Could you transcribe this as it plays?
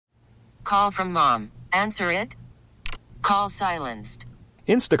Call from mom. Answer it. Call silenced.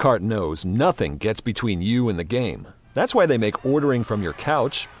 Instacart knows nothing gets between you and the game. That's why they make ordering from your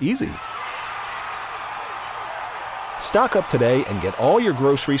couch easy. Stock up today and get all your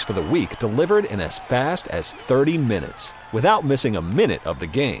groceries for the week delivered in as fast as 30 minutes without missing a minute of the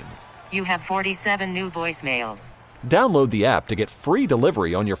game. You have 47 new voicemails. Download the app to get free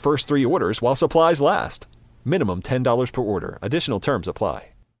delivery on your first 3 orders while supplies last. Minimum $10 per order. Additional terms apply.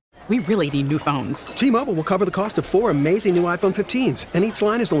 We really need new phones. T-Mobile will cover the cost of 4 amazing new iPhone 15s, and each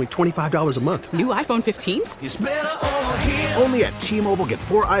line is only $25 a month. New iPhone 15s? It's better over here. Only at T-Mobile, get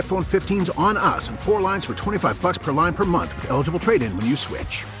 4 iPhone 15s on us and 4 lines for $25 per line per month with eligible trade-in when you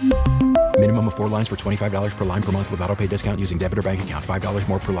switch. Minimum of 4 lines for $25 per line per month with autopay discount using debit or bank account. $5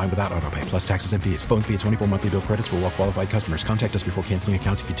 more per line without autopay, plus taxes and fees. Phone fee at 24 monthly bill credits for well-qualified customers. Contact us before canceling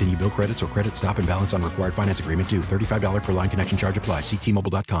account to continue bill credits or credit stop and balance on required finance agreement due. $35 per line connection charge applies. See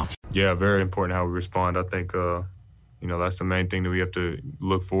T-Mobile.com. Yeah, very important how we respond. I think, that's the main thing that we have to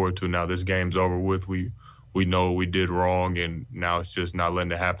look forward to. Now this game's over with. We know we did wrong, and now it's just not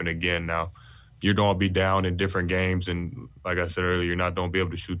letting it happen again. Now, you're going to be down in different games, and like I said earlier, you're not going to be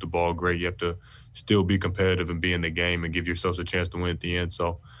able to shoot the ball great. You have to still be competitive and be in the game and give yourselves a chance to win at the end.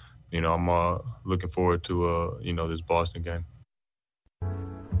 So, I'm looking forward to, this Boston game.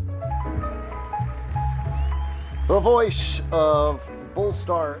 The voice of Bull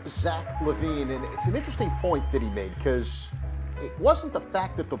star Zach LaVine, and it's an interesting point that he made, because it wasn't the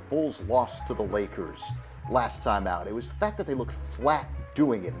fact that the Bulls lost to the Lakers last time out. It was the fact that they looked flat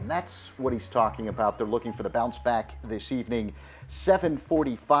doing it, and that's what he's talking about. They're looking for the bounce back this evening.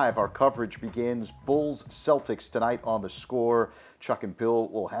 7:45, our coverage begins. Bulls Celtics tonight on The Score. Chuck and Bill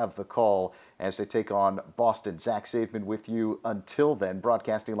will have the call as they take on Boston. Zach Zaidman with you until then,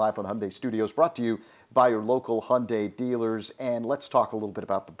 broadcasting live from the Hyundai Studios, brought to you by your local Hyundai dealers. And let's talk a little bit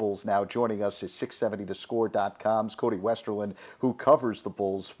about the Bulls now. Joining us is 670thescore.com's Cody Westerlund, who covers the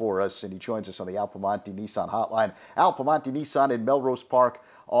Bulls for us, and he joins us on the Al Piemonte Nissan hotline. Al Piemonte Nissan in Melrose Park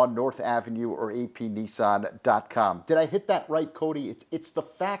on North Avenue, or apnissan.com. Did I hit that right, Cody? It's the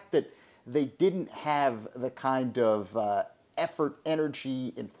fact that they didn't have the kind of effort,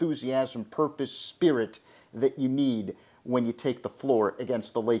 energy, enthusiasm, purpose, spirit that you need when you take the floor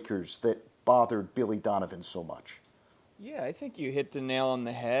against the Lakers that bothered Billy Donovan so much. Yeah, I think you hit the nail on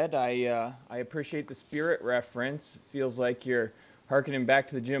the head. I appreciate the spirit reference. It feels like you're harkening back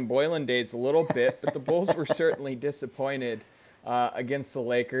to the Jim Boylan days a little bit, but the Bulls were certainly disappointed against the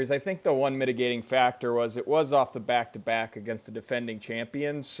Lakers. I think the one mitigating factor was it was off the back-to-back against the defending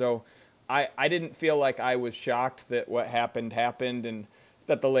champions, so I didn't feel like I was shocked that what happened and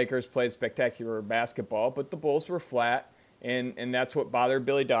that the Lakers played spectacular basketball, but the Bulls were flat, and that's what bothered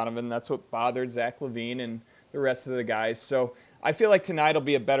Billy Donovan. That's what bothered Zach LaVine and the rest of the guys. So I feel like tonight will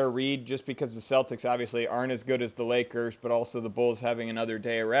be a better read, just because the Celtics obviously aren't as good as the Lakers, but also the Bulls having another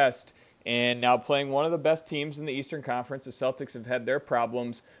day of rest. And now playing one of the best teams in the Eastern Conference. The Celtics have had their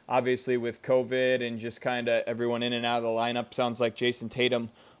problems, obviously, with COVID and just kind of everyone in and out of the lineup. Sounds like Jason Tatum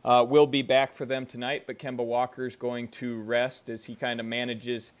will be back for them tonight, but Kemba Walker's going to rest as he kind of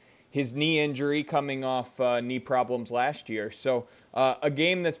manages his knee injury coming off knee problems last year. So a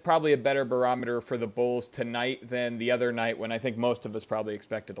game that's probably a better barometer for the Bulls tonight than the other night, when I think most of us probably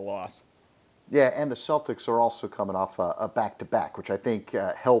expected a loss. Yeah, and the Celtics are also coming off a back-to-back, which I think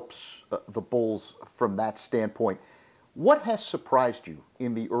helps the Bulls from that standpoint. What has surprised you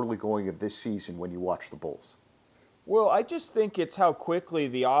in the early going of this season when you watch the Bulls? Well, I just think it's how quickly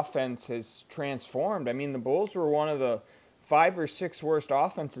the offense has transformed. I mean, the Bulls were one of the 5 or 6 worst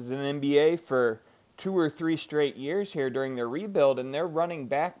offenses in the NBA for 2 or 3 straight years here during their rebuild, and they're running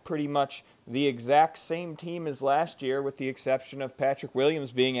back pretty much the exact same team as last year, with the exception of Patrick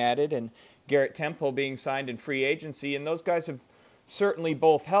Williams being added and Garrett Temple being signed in free agency, and those guys have certainly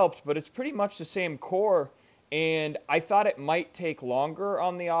both helped, but it's pretty much the same core. And I thought it might take longer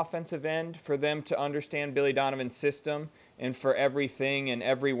on the offensive end for them to understand Billy Donovan's system and for everything and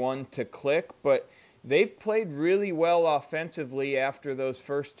everyone to click. But they've played really well offensively after those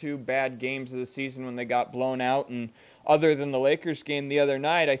first 2 bad games of the season when they got blown out. And other than the Lakers game the other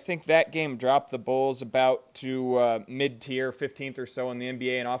night, I think that game dropped the Bulls about to mid-tier, 15th or so in the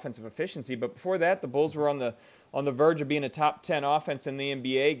NBA in offensive efficiency. But before that, the Bulls were on the verge of being a top 10 offense in the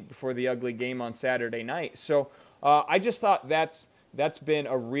NBA before the ugly game on Saturday night. So I just thought that's been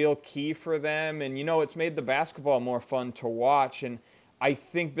a real key for them. And, it's made the basketball more fun to watch. And I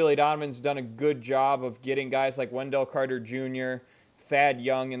think Billy Donovan's done a good job of getting guys like Wendell Carter Jr., Thad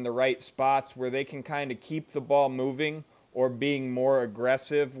Young in the right spots where they can kind of keep the ball moving or being more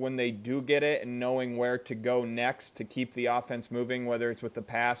aggressive when they do get it and knowing where to go next to keep the offense moving, whether it's with the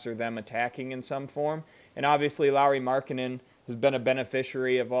pass or them attacking in some form. And obviously Lauri Markkanen has been a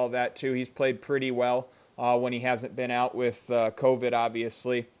beneficiary of all that too. He's played pretty well when he hasn't been out with COVID,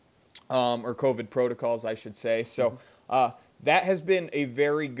 obviously, or COVID protocols, I should say. So that has been a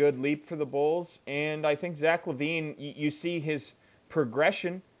very good leap for the Bulls. And I think Zach LaVine, you see his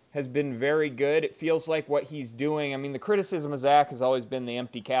progression has been very good. It feels like what he's doing. I mean, the criticism of Zach has always been the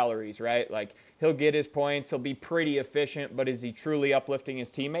empty calories, right? Like, he'll get his points, he'll be pretty efficient, but is he truly uplifting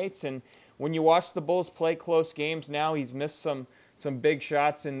his teammates? And when you watch the Bulls play close games now, he's missed some big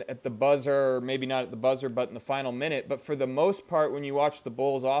shots at the buzzer, or maybe not at the buzzer, but in the final minute. But for the most part, when you watch the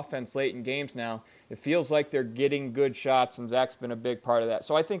Bulls offense late in games now, it feels like they're getting good shots, and Zach's been a big part of that.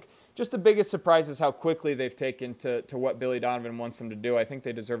 So I think just the biggest surprise is how quickly they've taken to what Billy Donovan wants them to do. I think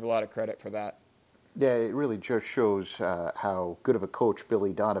they deserve a lot of credit for that. Yeah, it really just shows how good of a coach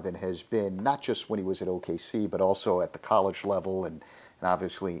Billy Donovan has been, not just when he was at OKC, but also at the college level and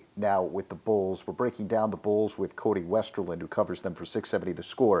obviously now with the Bulls. We're breaking down the Bulls with Cody Westerlund, who covers them for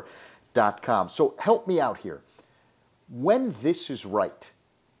 670thescore.com. So help me out here. When this is right,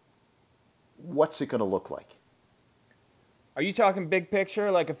 what's it going to look like? Are you talking big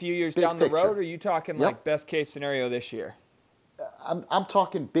picture, like a few years down the road, or are you talking like best case scenario this year? I'm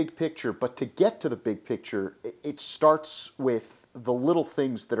talking big picture, but to get to the big picture, it starts with the little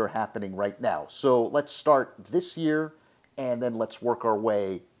things that are happening right now. So let's start this year, and then let's work our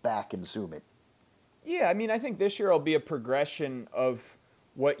way back and zoom in. Yeah, I mean, I think this year will be a progression of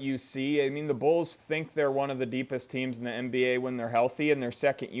what you see. I mean, the Bulls think they're one of the deepest teams in the NBA when they're healthy, and their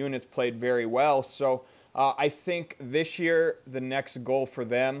second unit's played very well. So I think this year the next goal for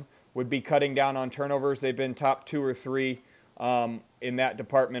them would be cutting down on turnovers. They've been top 2 or 3 in that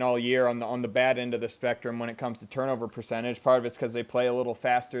department all year on the bad end of the spectrum when it comes to turnover percentage. Part of it's because they play a little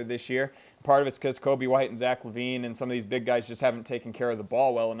faster this year. Part of it's because Coby White and Zach LaVine and some of these big guys just haven't taken care of the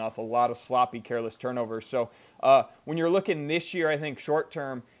ball well enough. A lot of sloppy, careless turnovers. So when you're looking this year, I think short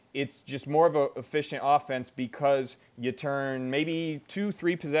term, it's just more of an efficient offense because you turn maybe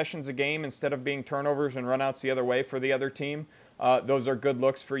 2-3 possessions a game instead of being turnovers and runouts the other way for the other team. Those are good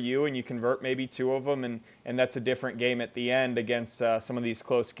looks for you, and you convert maybe 2 of them, and that's a different game at the end against some of these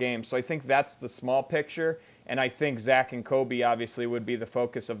close games. So I think that's the small picture, and I think Zach and Coby obviously would be the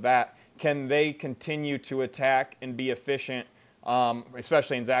focus of that. Can they continue to attack and be efficient?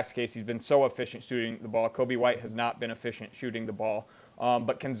 Especially in Zach's case, he's been so efficient shooting the ball. Coby White has not been efficient shooting the ball.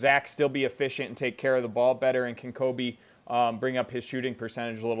 But can Zach still be efficient and take care of the ball better? And can Coby bring up his shooting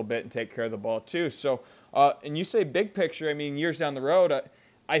percentage a little bit and take care of the ball too? So, and you say big picture, I mean, years down the road,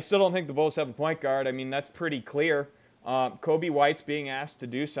 I still don't think the Bulls have a point guard. I mean, that's pretty clear. Coby White's being asked to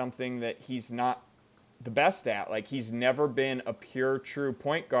do something that he's not the best at. Like, he's never been a pure, true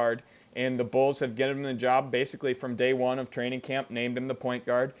point guard. And the Bulls have given him the job basically from day one of training camp, named him the point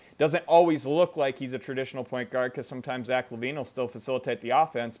guard. Doesn't always look like he's a traditional point guard because sometimes Zach LaVine will still facilitate the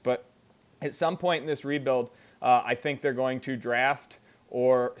offense. But at some point in this rebuild, I think they're going to draft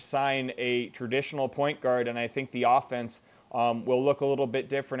or sign a traditional point guard, and I think the offense will look a little bit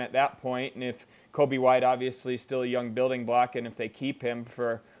different at that point. And if Coby White obviously is still a young building block, and if they keep him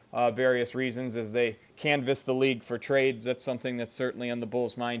for various reasons as they canvass the league for trades, that's something that's certainly on the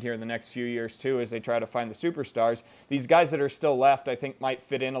Bulls' mind here in the next few years too, as they try to find the superstars. These guys that are still left, I think, might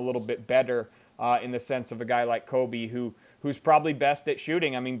fit in a little bit better in the sense of a guy like Coby who's probably best at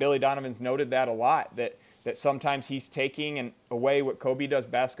shooting. I mean, Billy Donovan's noted that a lot, that sometimes he's taking away what Coby does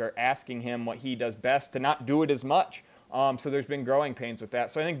best or asking him what he does best to not do it as much. So there's been growing pains with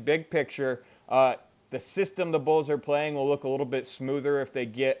that. So I think big picture, the system the Bulls are playing will look a little bit smoother if they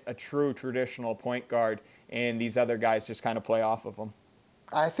get a true traditional point guard and these other guys just kind of play off of them.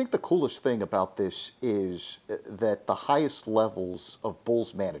 I think the coolest thing about this is that the highest levels of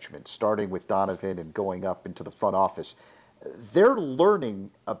Bulls management, starting with Donovan and going up into the front office, they're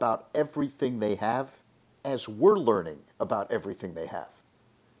learning about everything they have as we're learning about everything they have.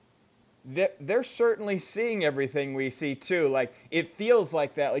 They're certainly seeing everything we see too. Like, it feels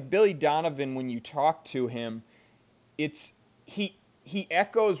like that. Like Billy Donovan, when you talk to him, he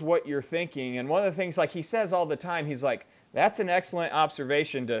echoes what you're thinking. And one of the things, like, he says all the time, he's like, that's an excellent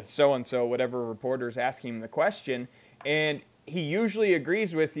observation to so-and-so, whatever reporter's asking him the question. And he usually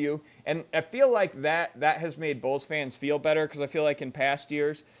agrees with you. And I feel like that has made Bulls fans feel better, because I feel like in past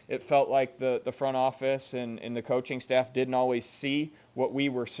years it felt like the front office and the coaching staff didn't always see what we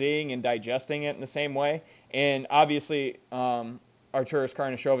were seeing and digesting it in the same way. And obviously Arturas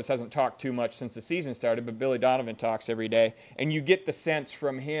Karnisovas hasn't talked too much since the season started, but Billy Donovan talks every day. And you get the sense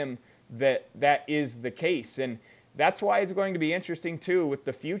from him that is the case. And that's why it's going to be interesting, too, with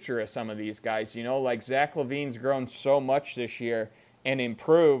the future of some of these guys. You know, like Zach LaVine's grown so much this year and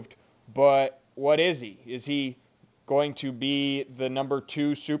improved, but what is he? Is he going to be the number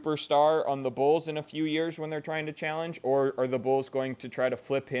 2 superstar on the Bulls in a few years when they're trying to challenge, or are the Bulls going to try to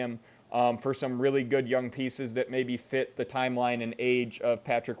flip him for some really good young pieces that maybe fit the timeline and age of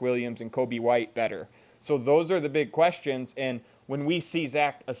Patrick Williams and Kobe White better? So those are the big questions, and when we see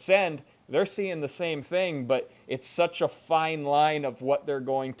Zach ascend, they're seeing the same thing, but it's such a fine line of what they're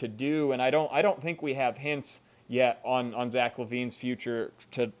going to do, and I don't think we have hints yet on Zach LaVine's future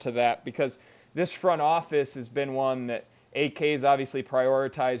to that, because this front office has been one that AK's obviously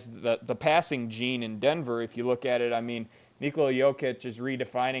prioritized the passing gene in Denver. If you look at it, I mean, Nikola Jokic is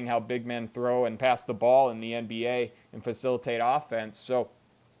redefining how big men throw and pass the ball in the NBA and facilitate offense. So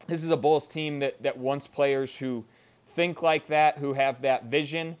this is a Bulls team that wants players who think like that, who have that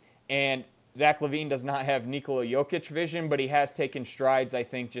vision. And Zach LaVine does not have Nikola Jokic vision, but he has taken strides, I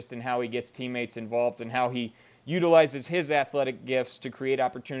think, just in how he gets teammates involved and how he utilizes his athletic gifts to create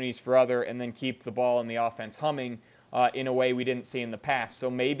opportunities for other and then keep the ball and the offense humming in a way we didn't see in the past. So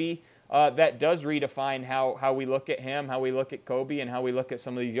maybe that does redefine how we look at him, how we look at Kobe, and how we look at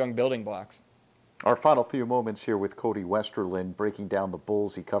some of these young building blocks. Our final few moments here with Cody Westerlund breaking down the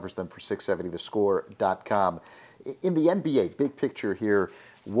Bulls. He covers them for 670thescore.com. In the NBA, big picture here,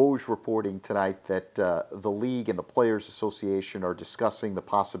 Woj reporting tonight that the league and the Players Association are discussing the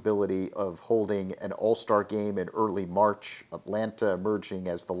possibility of holding an All-Star game in early March, Atlanta emerging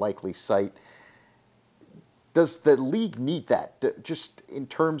as the likely site. Does the league need that, just in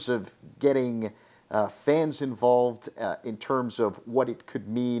terms of getting fans involved, in terms of what it could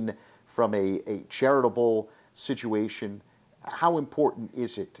mean from a charitable situation? How important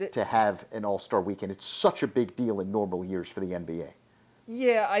is it to have an All-Star weekend? It's such a big deal in normal years for the NBA.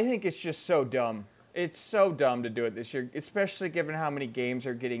 Yeah, I think it's just so dumb. It's so dumb to do it this year, especially given how many games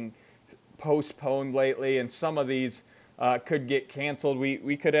are getting postponed lately, and some of these could get canceled.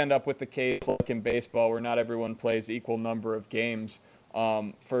 We could end up with the case like in baseball where not everyone plays equal number of games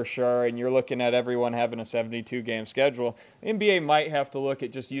for sure, and you're looking at everyone having a 72-game schedule. The NBA might have to look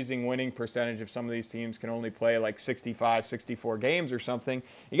at just using winning percentage if some of these teams can only play like 65, 64 games or something.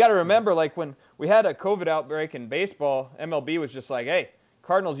 You got to remember, like when we had a COVID outbreak in baseball, MLB was just like, hey,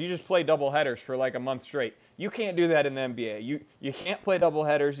 Cardinals, you just play double headers for like a month straight. You can't do that in the NBA. You can't play double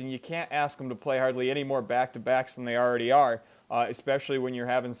headers, and you can't ask them to play hardly any more back-to-backs than they already are, especially when you're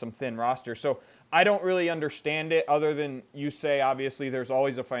having some thin roster. So I don't really understand it, other than you say, obviously, there's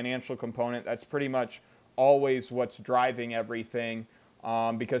always a financial component. That's pretty much always what's driving everything,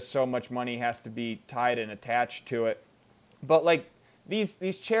 because so much money has to be tied and attached to it. But like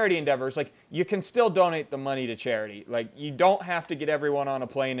these charity endeavors, like you can still donate the money to charity. Like you don't have to get everyone on a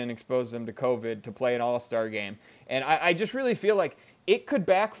plane and expose them to COVID to play an All-Star game. And I just really feel like it could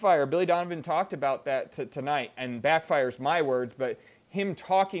backfire. Billy Donovan talked about that tonight, and backfire's my words, but him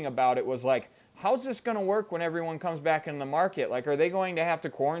talking about it was like, how's this going to work when everyone comes back in the market? Like, are they going to have to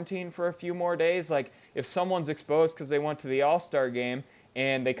quarantine for a few more days? Like, if someone's exposed because they went to the All-Star game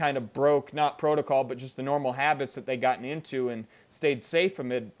and they kind of broke, not protocol, but just the normal habits that they gotten into and stayed safe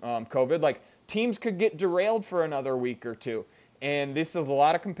amid COVID, like, teams could get derailed for another week or two. And this is a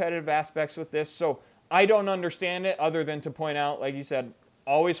lot of competitive aspects with this. So I don't understand it, other than to point out, like you said,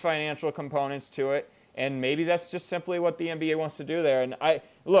 always financial components to it. And maybe that's just simply what the NBA wants to do there. And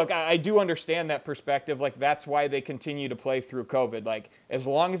I do understand that perspective. Like, that's why they continue to play through COVID. Like, as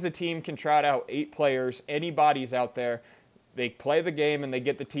long as the team can trot out 8 players, any bodies out there, they play the game and they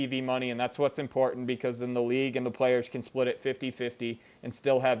get the TV money, and that's what's important, because then the league and the players can split it 50-50 and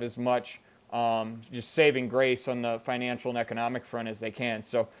still have as much just saving grace on the financial and economic front as they can.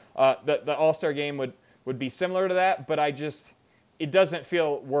 So the All-Star game would be similar to that, but it doesn't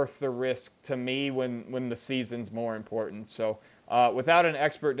feel worth the risk to me when the season's more important. So without an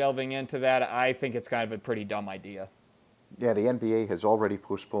expert delving into that, I think it's kind of a pretty dumb idea. Yeah, the NBA has already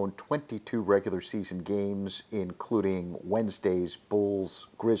postponed 22 regular season games, including Wednesday's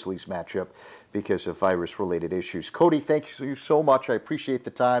Bulls-Grizzlies matchup, because of virus-related issues. Cody, thank you so much. I appreciate the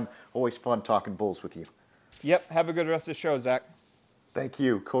time. Always fun talking Bulls with you. Yep, have a good rest of the show, Zach. Thank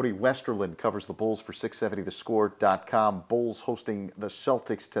you. Cody Westerlund covers the Bulls for 670thescore.com. Bulls hosting the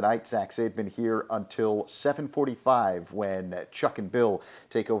Celtics tonight. Zach Zaidman here until 7:45 when Chuck and Bill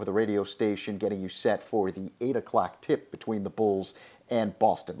take over the radio station, getting you set for the 8 o'clock tip between the Bulls and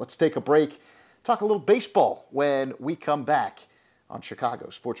Boston. Let's take a break, talk a little baseball when we come back on Chicago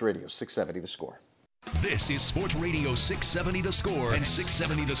Sports Radio 670 The Score. This is Sports Radio 670 The Score and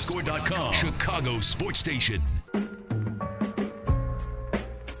 670thescore.com, Chicago Sports Station.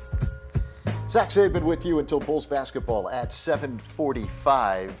 Zach Zaidman with you until Bulls basketball at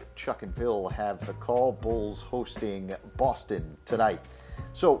 7:45. Chuck and Bill have the call. Bulls hosting Boston tonight.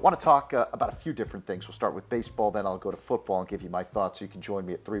 So want to talk about a few different things. We'll start with baseball, then I'll go to football and give you my thoughts. You can join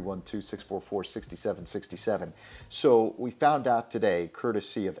me at 312-644-6767. So we found out today,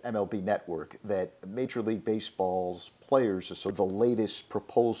 courtesy of MLB Network, that Major League Baseball's players are the latest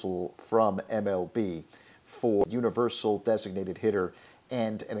proposal from MLB for universal designated hitter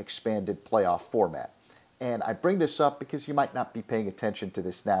and an expanded playoff format. And I bring this up because you might not be paying attention to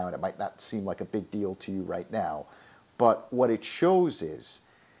this now, and it might not seem like a big deal to you right now. But what it shows is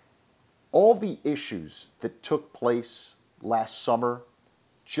all the issues that took place last summer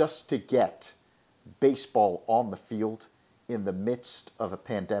just to get baseball on the field in the midst of a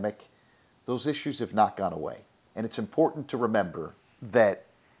pandemic, those issues have not gone away. And it's important to remember that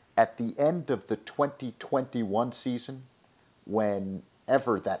at the end of the 2021 season,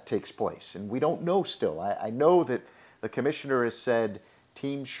 whenever that takes place, and we don't know still. I know that the commissioner has said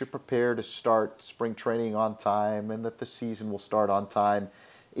teams should prepare to start spring training on time and that the season will start on time.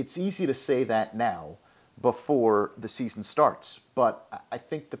 It's easy to say that now before the season starts, but I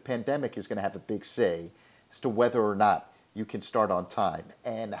think the pandemic is going to have a big say as to whether or not you can start on time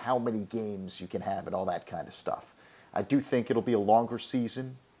and how many games you can have and all that kind of stuff. I do think it'll be a longer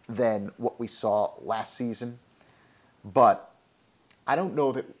season than what we saw last season, but I don't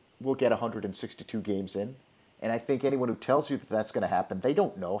know that we'll get 162 games in, and I think anyone who tells you that that's going to happen, they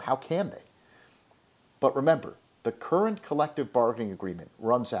don't know. How can they? But remember, the current collective bargaining agreement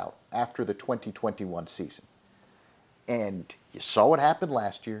runs out after the 2021 season. And you saw what happened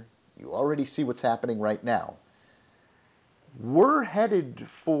last year. You already see what's happening right now. We're headed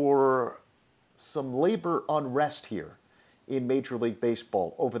for some labor unrest here in Major League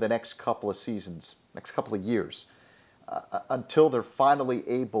Baseball over the next couple of seasons, next couple of years, until they're finally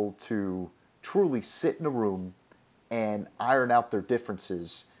able to truly sit in a room and iron out their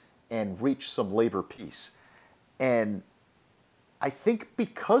differences and reach some labor peace. And I think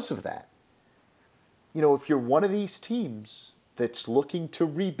because of that, if you're one of these teams that's looking to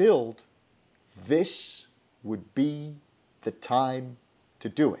rebuild, this would be the time to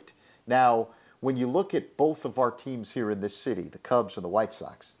do it. Now, when you look at both of our teams here in this city, the Cubs and the White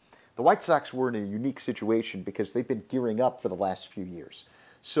Sox were in a unique situation because they've been gearing up for the last few years.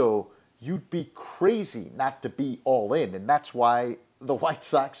 So you'd be crazy not to be all in, and that's why the White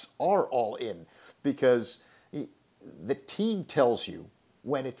Sox are all in, because the team tells you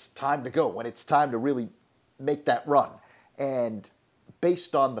when it's time to go, when it's time to really make that run. And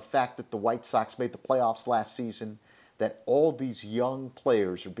based on the fact that the White Sox made the playoffs last season, that all these young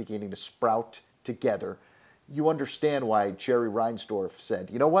players are beginning to sprout together, you understand why Jerry Reinsdorf said,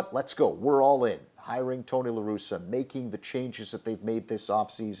 you know what, let's go, we're all in. Hiring Tony La Russa, making the changes that they've made this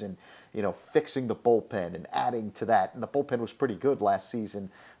offseason, fixing the bullpen and adding to that. And the bullpen was pretty good last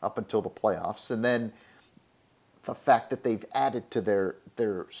season up until the playoffs. And then the fact that they've added to their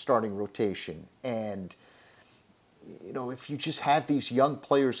starting rotation. And, if you just have these young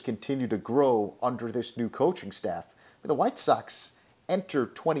players continue to grow under this new coaching staff, the White Sox enter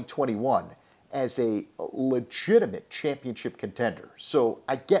 2021 as a legitimate championship contender. So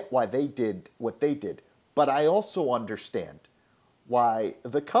I get why they did what they did, but I also understand why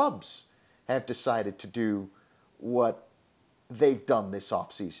the Cubs have decided to do what they've done this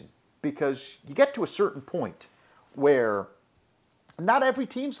offseason. Because you get to a certain point where not every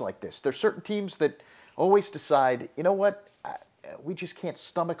team's like this. There's certain teams that always decide, you know what, we just can't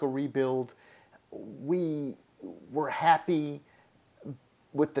stomach a rebuild. We're happy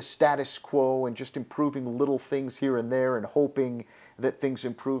with the status quo and just improving little things here and there and hoping that things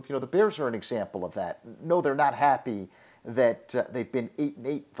improve. The Bears are an example of that. No, they're not happy that they've been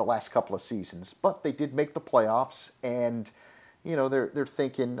 8-8 the last couple of seasons, but they did make the playoffs, and they're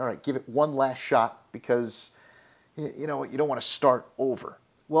thinking, all right, give it one last shot because you don't want to start over.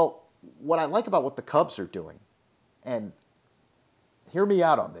 Well, what I like about what the Cubs are doing, and hear me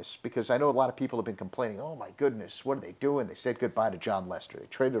out on this, because I know a lot of people have been complaining, oh my goodness, what are they doing? They said goodbye to John Lester. They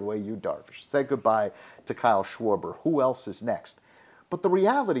traded away Yu Darvish. Said goodbye to Kyle Schwarber. Who else is next? But the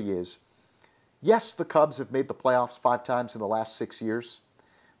reality is, yes, the Cubs have made the playoffs 5 times in the last 6 years,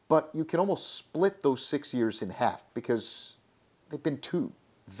 but you can almost split those 6 years in half because they've been 2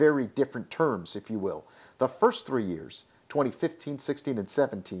 very different terms, if you will. The first 3 years, 2015, 16, and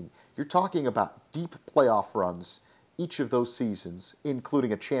 17, you're talking about deep playoff runs each of those seasons,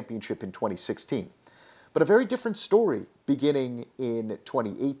 including a championship in 2016. But a very different story beginning in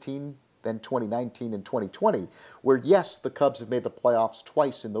 2018, then 2019 and 2020, where yes, the Cubs have made the playoffs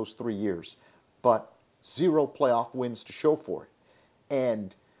twice in those 3 years, but 0 playoff wins to show for it.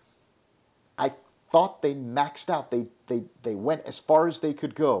 And I thought they maxed out. They went as far as they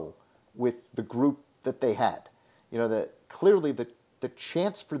could go with the group that they had. Clearly the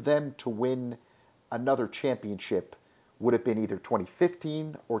chance for them to win another championship would have been either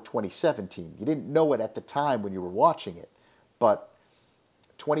 2015 or 2017. You didn't know it at the time when you were watching it, but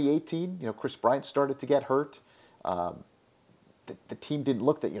 2018, Chris Bryant started to get hurt. The team didn't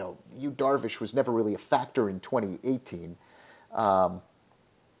look that, Yu Darvish was never really a factor in 2018.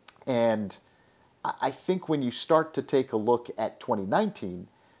 And I think when you start to take a look at 2019,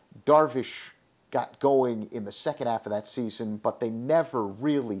 Darvish got going in the second half of that season, but they never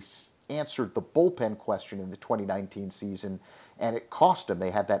really answered the bullpen question in the 2019 season, and it cost them. They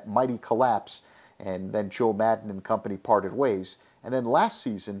had that mighty collapse, and then Joe Maddon and company parted ways. And then last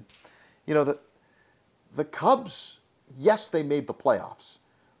season, the Cubs, yes, they made the playoffs,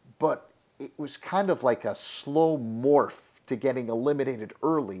 but it was kind of like a slow morph to getting eliminated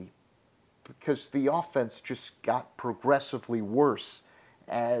early because the offense just got progressively worse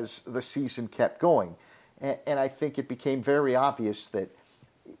as the season kept going. And I think it became very obvious that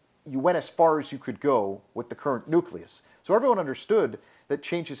you went as far as you could go with the current nucleus. So everyone understood that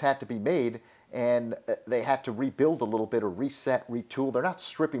changes had to be made, and they had to rebuild a little bit or reset, retool. They're not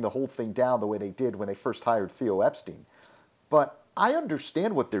stripping the whole thing down the way they did when they first hired Theo Epstein. But I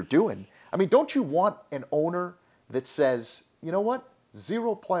understand what they're doing. I mean, don't you want an owner that says, you know what,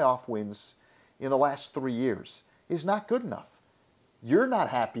 0 playoff wins in the last 3 years is not good enough? You're not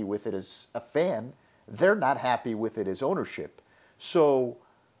happy with it as a fan. They're not happy with it as ownership. So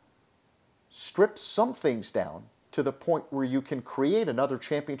strip some things down to the point where you can create another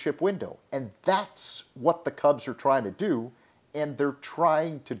championship window. And that's what the Cubs are trying to do. And they're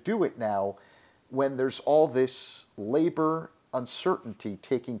trying to do it now when there's all this labor uncertainty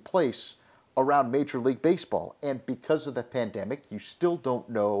taking place around Major League Baseball. And because of the pandemic, you still don't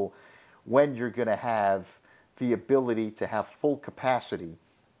know when you're going to have the ability to have full capacity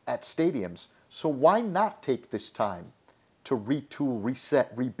at stadiums. So why not take this time to retool,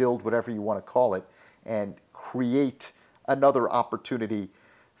 reset, rebuild, whatever you want to call it, and create another opportunity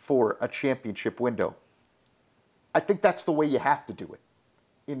for a championship window? I think that's the way you have to do it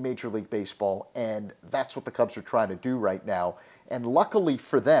in Major League Baseball, and that's what the Cubs are trying to do right now. And luckily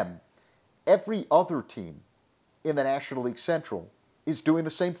for them, every other team in the National League Central is doing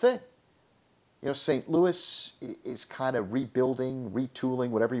the same thing. St. Louis is kind of rebuilding, retooling,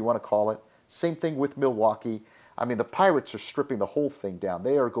 whatever you want to call it. Same thing with Milwaukee. I mean, the Pirates are stripping the whole thing down.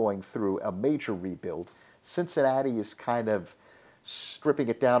 They are going through a major rebuild. Cincinnati is kind of stripping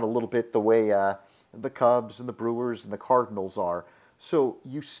it down a little bit the way the Cubs and the Brewers and the Cardinals are. So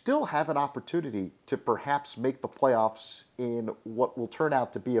you still have an opportunity to perhaps make the playoffs in what will turn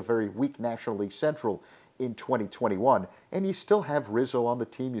out to be a very weak National League Central in 2021. And you still have Rizzo on the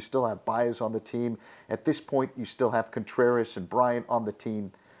team. You still have Baez on the team. At this point, you still have Contreras and Bryant on the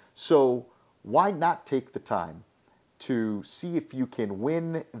team. So why not take the time to see if you can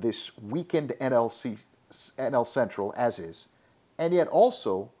win this weekend NL Central as is, and yet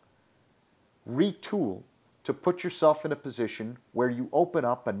also retool to put yourself in a position where you open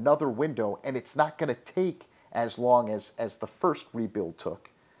up another window, and it's not going to take as long as the first rebuild took.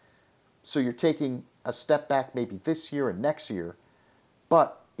 So you're taking a step back maybe this year and next year,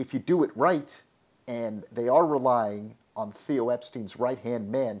 but if you do it right, and they are relying on Theo Epstein's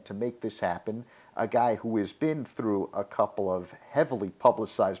right-hand man to make this happen, a guy who has been through a couple of heavily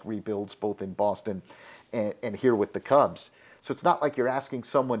publicized rebuilds, both in Boston and here with the Cubs. So it's not like you're asking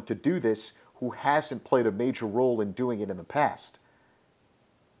someone to do this who hasn't played a major role in doing it in the past.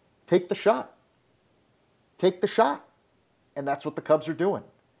 Take the shot. Take the shot. And that's what the Cubs are doing.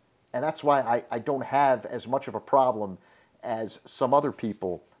 And that's why I don't have as much of a problem as some other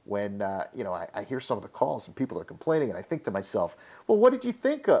people when I hear some of the calls and people are complaining, and I think to myself, well, what did you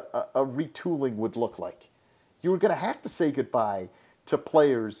think a retooling would look like? You were going to have to say goodbye to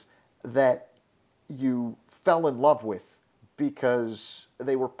players that you fell in love with because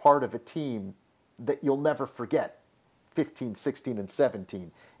they were part of a team that you'll never forget, 15, 16, and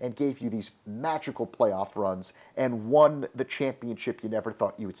 17, and gave you these magical playoff runs and won the championship you never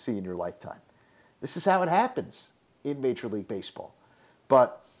thought you would see in your lifetime. This is how it happens in Major League Baseball.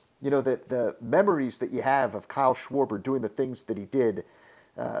 But the memories that you have of Kyle Schwarber doing the things that he did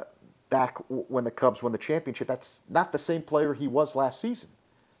back when the Cubs won the championship, that's not the same player he was last season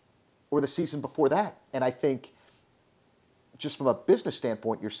or the season before that. And I think just from a business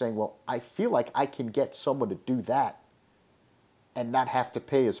standpoint, you're saying, well, I feel like I can get someone to do that and not have to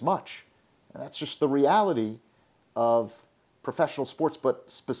pay as much. And that's just the reality of professional sports, but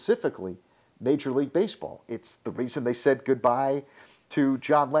specifically Major League Baseball. It's the reason they said goodbye to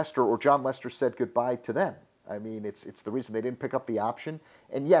John Lester, or John Lester said goodbye to them. I mean, it's the reason they didn't pick up the option.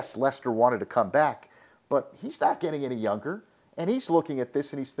 And yes, Lester wanted to come back, but he's not getting any younger. And he's looking at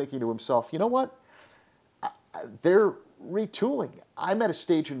this and he's thinking to himself, you know what? They're retooling. I'm at a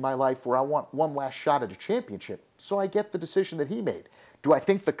stage in my life where I want one last shot at a championship. So I get the decision that he made. Do I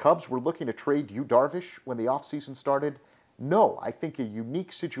think the Cubs were looking to trade Yu Darvish when the offseason started? No. I think a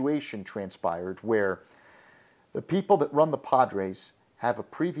unique situation transpired where the people that run the Padres have a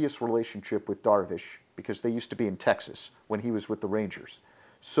previous relationship with Darvish because they used to be in Texas when he was with the Rangers.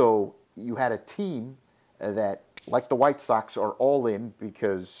 So you had a team that, like the White Sox, are all in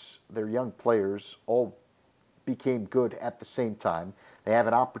because their young players all became good at the same time. They have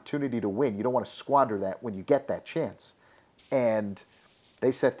an opportunity to win. You don't want to squander that when you get that chance. And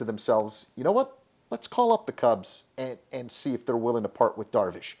they said to themselves, you know what? Let's call up the Cubs and see if they're willing to part with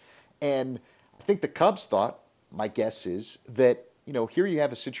Darvish. And I think the Cubs thought, my guess is, that, you know, here you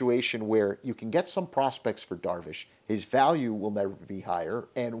have a situation where you can get some prospects for Darvish. His value will never be higher.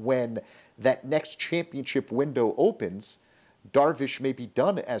 And when that next championship window opens, Darvish may be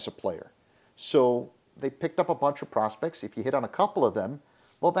done as a player. So they picked up a bunch of prospects. If you hit on a couple of them,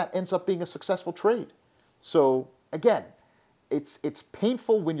 well, that ends up being a successful trade. So again, it's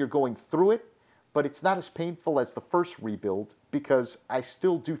painful when you're going through it, but it's not as painful as the first rebuild, because I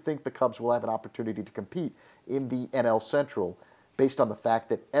still do think the Cubs will have an opportunity to compete in the NL Central based on the fact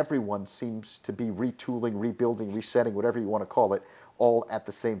that everyone seems to be retooling, rebuilding, resetting, whatever you want to call it, all at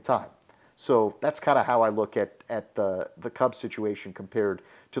the same time. So that's kind of how I look at the Cubs situation compared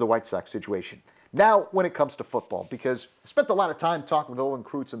to the White Sox situation. Now, when it comes to football, because I spent a lot of time talking with Olin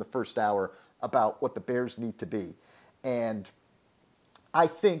Kreutz in the first hour about what the Bears need to be. And I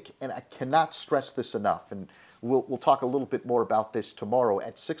think, and I cannot stress this enough, and we'll talk a little bit more about this tomorrow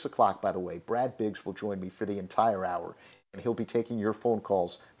at 6 o'clock, by the way. Brad Biggs will join me for the entire hour, and he'll be taking your phone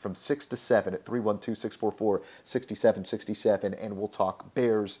calls from 6 to 7 at 312-644-6767, and we'll talk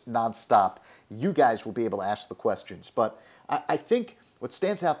Bears nonstop. You guys will be able to ask the questions. But I think what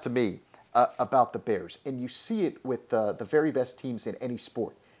stands out to me about the Bears, and you see it with the very best teams in any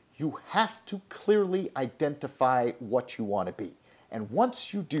sport, you have to clearly identify what you want to be. And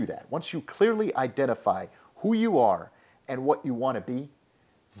once you do that, once you clearly identify who you are and what you want to be,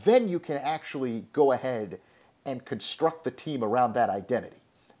 then you can actually go ahead and construct the team around that identity.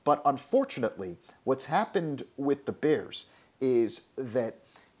 But unfortunately, what's happened with the Bears is that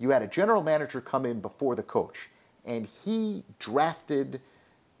you had a general manager come in before the coach, and he drafted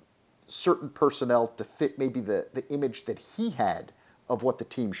certain personnel to fit maybe the image that he had of what the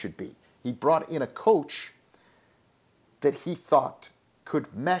team should be. He brought in a coach that he thought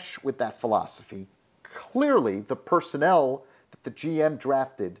could mesh with that philosophy. Clearly, the personnel that the GM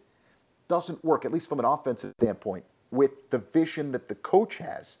drafted doesn't work, at least from an offensive standpoint, with the vision that the coach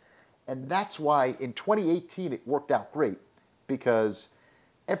has. And that's why in 2018 it worked out great, because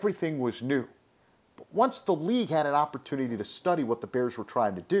everything was new. But once the league had an opportunity to study what the Bears were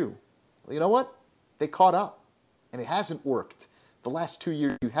trying to do, well, you know what? They caught up, and it hasn't worked. The last 2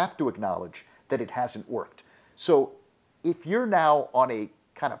 years, you have to acknowledge that it hasn't worked. So if you're now on a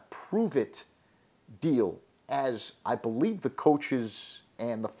kind of prove-it deal, as I believe the coaches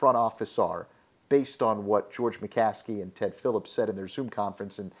and the front office are, based on what George McCaskey and Ted Phillips said in their Zoom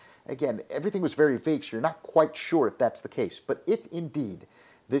conference, and again, everything was very vague, so you're not quite sure if that's the case. But if indeed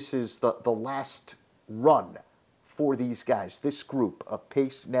this is the last run for these guys, this group of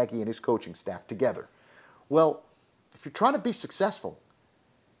Pace, Nagy, and his coaching staff together, well, if you're trying to be successful,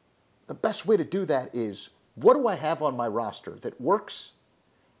 the best way to do that is, what do I have on my roster that works?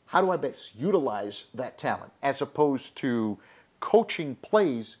 How do I best utilize that talent, as opposed to coaching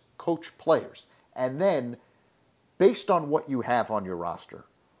plays, coach players? And then, based on what you have on your roster,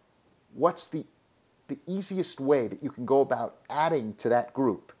 what's the easiest way that you can go about adding to that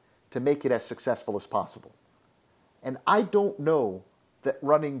group to make it as successful as possible? And I don't know that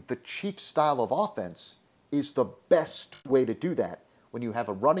running the cheap style of offense is the best way to do that when you have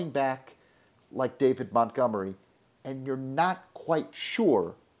a running back like David Montgomery and you're not quite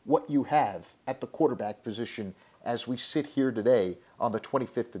sure what you have at the quarterback position as we sit here today on the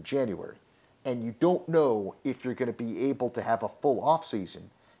 25th of January. And you don't know if you're going to be able to have a full offseason.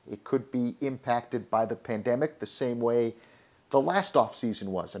 It could be impacted by the pandemic the same way the last offseason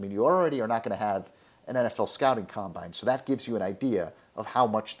was. I mean, you already are not going to have an NFL scouting combine, so that gives you an idea of how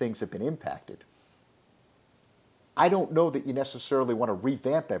much things have been impacted. I don't know that you necessarily want to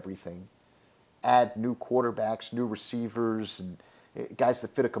revamp everything, add new quarterbacks, new receivers, and guys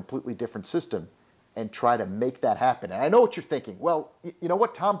that fit a completely different system, and try to make that happen. And I know what you're thinking. Well, you know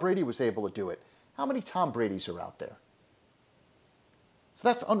what? Tom Brady was able to do it. How many Tom Bradys are out there? So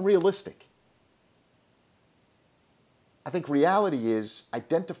that's unrealistic. I think reality is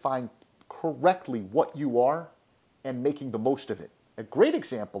identifying correctly what you are and making the most of it. A great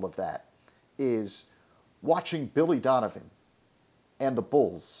example of that is watching Billy Donovan and the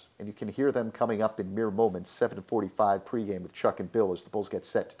Bulls, and you can hear them coming up in mere moments, 7:45 pregame with Chuck and Bill as the Bulls get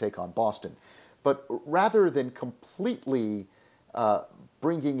set to take on Boston. But rather than completely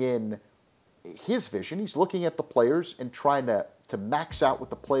bringing in his vision, he's looking at the players and trying to max out with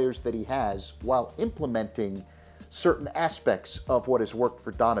the players that he has while implementing certain aspects of what has worked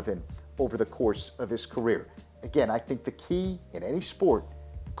for Donovan over the course of his career. Again, I think the key in any sport,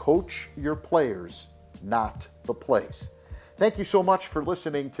 coach your players, not the plays. Thank you so much for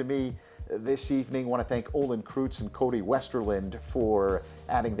listening to me this evening. I want to thank Olin Kreutz and Cody Westerland for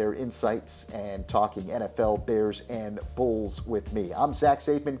adding their insights and talking NFL, Bears, and Bulls with me. I'm Zach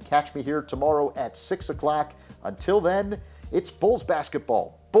Zaidman. Catch me here tomorrow at 6 o'clock. Until then, it's Bulls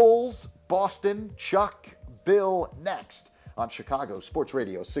basketball. Bulls, Boston, Chuck, Bill next on Chicago Sports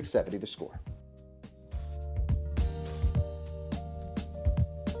Radio 670 The Score.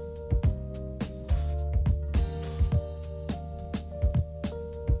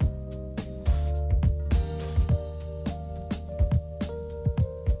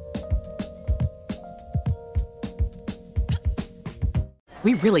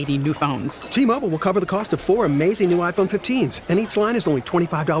 We really need new phones. T-Mobile will cover the cost of 4 amazing new iPhone 15s, and each line is only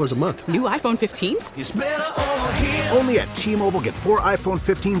 $25 a month. New iPhone 15s? It's better over here. Only at T-Mobile, get 4 iPhone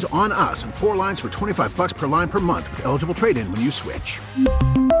 15s on us and 4 lines for $25 per line per month with eligible trade-in when you switch.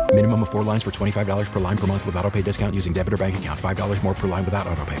 Minimum of 4 lines for $25 per line per month with autopay discount using debit or bank account. $5 more per line without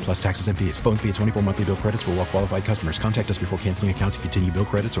autopay, plus taxes and fees. Phone fee at 24 monthly bill credits for well-qualified customers. Contact us before canceling account to continue bill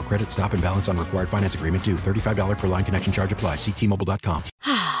credits or credit stop and balance on required finance agreement due. $35 per line connection charge applies. See T-Mobile.com.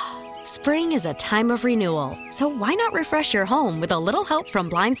 Spring is a time of renewal, so why not refresh your home with a little help from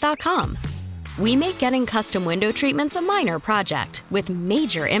Blinds.com? We make getting custom window treatments a minor project with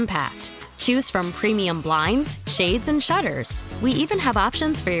major impact. Choose from premium blinds, shades, and shutters. We even have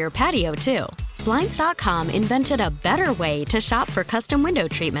options for your patio, too. Blinds.com invented a better way to shop for custom window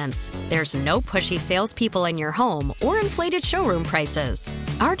treatments. There's no pushy salespeople in your home or inflated showroom prices.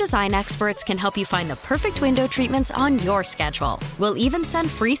 Our design experts can help you find the perfect window treatments on your schedule. We'll even send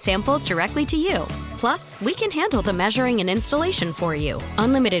free samples directly to you. Plus, we can handle the measuring and installation for you.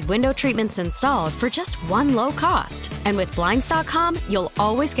 Unlimited window treatments installed for just one low cost. And with Blinds.com, you'll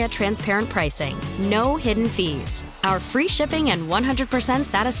always get transparent pricing. No hidden fees. Our free shipping and 100%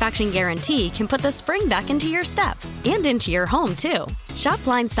 satisfaction guarantee can put the spring back into your step and into your home, too. Shop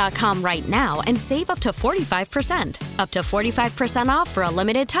Blinds.com right now and save up to 45%. Up to 45% off for a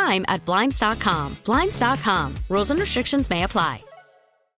limited time at Blinds.com. Blinds.com. Rules and restrictions may apply.